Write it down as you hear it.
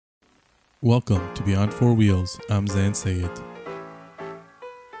Welcome to Beyond Four Wheels. I'm Zan Sayed.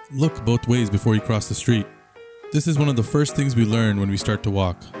 Look both ways before you cross the street. This is one of the first things we learn when we start to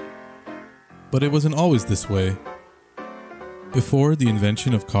walk. But it wasn't always this way. Before the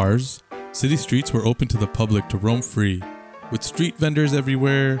invention of cars, city streets were open to the public to roam free, with street vendors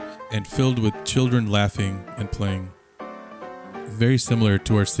everywhere and filled with children laughing and playing. Very similar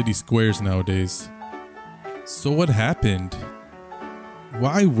to our city squares nowadays. So what happened?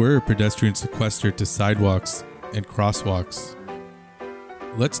 Why were pedestrians sequestered to sidewalks and crosswalks?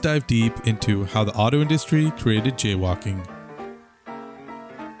 Let's dive deep into how the auto industry created jaywalking.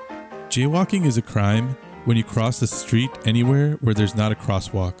 Jaywalking is a crime when you cross a street anywhere where there's not a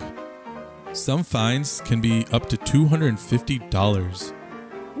crosswalk. Some fines can be up to $250.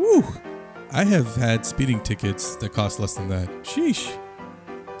 Woo! I have had speeding tickets that cost less than that. Sheesh.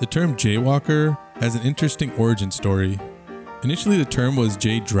 The term jaywalker has an interesting origin story. Initially, the term was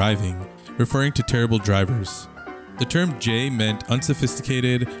jay driving, referring to terrible drivers. The term jay meant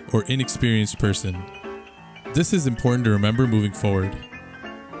unsophisticated or inexperienced person. This is important to remember moving forward.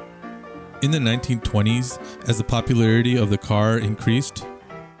 In the 1920s, as the popularity of the car increased,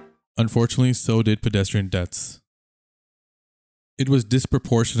 unfortunately, so did pedestrian deaths. It was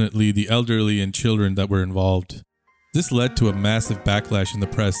disproportionately the elderly and children that were involved. This led to a massive backlash in the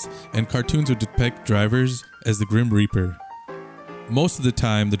press, and cartoons would depict drivers as the Grim Reaper. Most of the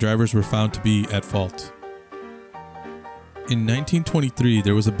time, the drivers were found to be at fault. In 1923,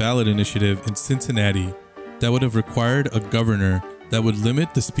 there was a ballot initiative in Cincinnati that would have required a governor that would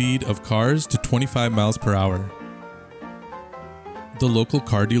limit the speed of cars to 25 miles per hour. The local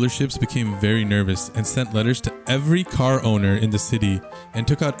car dealerships became very nervous and sent letters to every car owner in the city and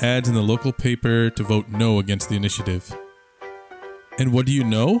took out ads in the local paper to vote no against the initiative. And what do you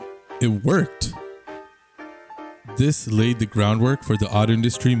know? It worked. This laid the groundwork for the auto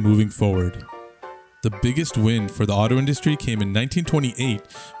industry moving forward. The biggest win for the auto industry came in 1928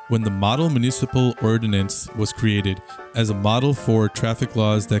 when the Model Municipal Ordinance was created as a model for traffic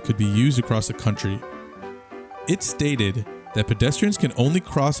laws that could be used across the country. It stated that pedestrians can only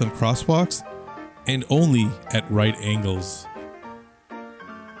cross on crosswalks and only at right angles.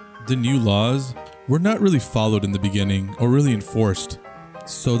 The new laws were not really followed in the beginning or really enforced,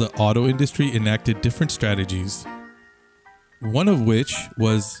 so the auto industry enacted different strategies. One of which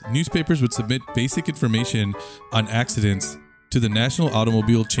was newspapers would submit basic information on accidents to the National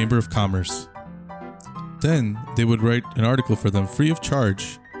Automobile Chamber of Commerce. Then they would write an article for them free of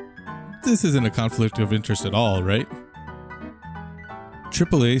charge. This isn't a conflict of interest at all, right?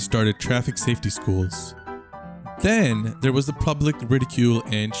 AAA started traffic safety schools. Then there was the public ridicule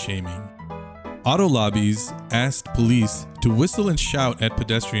and shaming. Auto lobbies asked police to whistle and shout at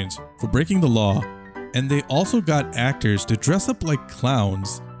pedestrians for breaking the law. And they also got actors to dress up like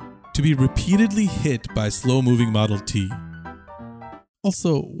clowns to be repeatedly hit by a slow-moving Model T.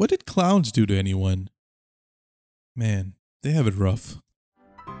 Also, what did clowns do to anyone? Man, they have it rough.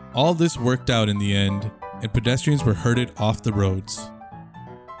 All this worked out in the end, and pedestrians were herded off the roads.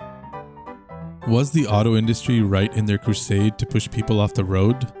 Was the auto industry right in their crusade to push people off the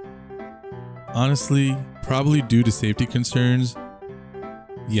road? Honestly, probably due to safety concerns.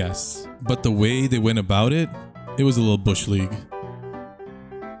 Yes, but the way they went about it, it was a little bush league.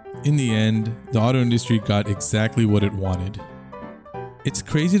 In the end, the auto industry got exactly what it wanted. It's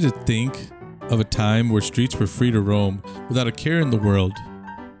crazy to think of a time where streets were free to roam without a care in the world.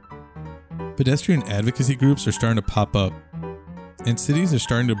 Pedestrian advocacy groups are starting to pop up, and cities are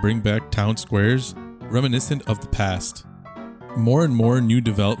starting to bring back town squares reminiscent of the past. More and more new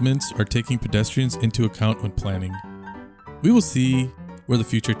developments are taking pedestrians into account when planning. We will see where the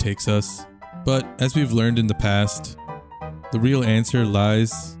future takes us, but as we've learned in the past, the real answer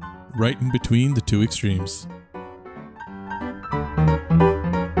lies right in between the two extremes.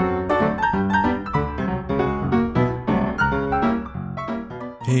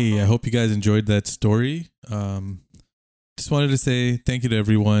 Hey, I hope you guys enjoyed that story. Just wanted to say thank you to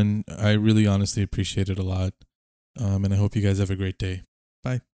everyone. I really honestly appreciate it a lot, and I hope you guys have a great day.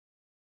 Bye.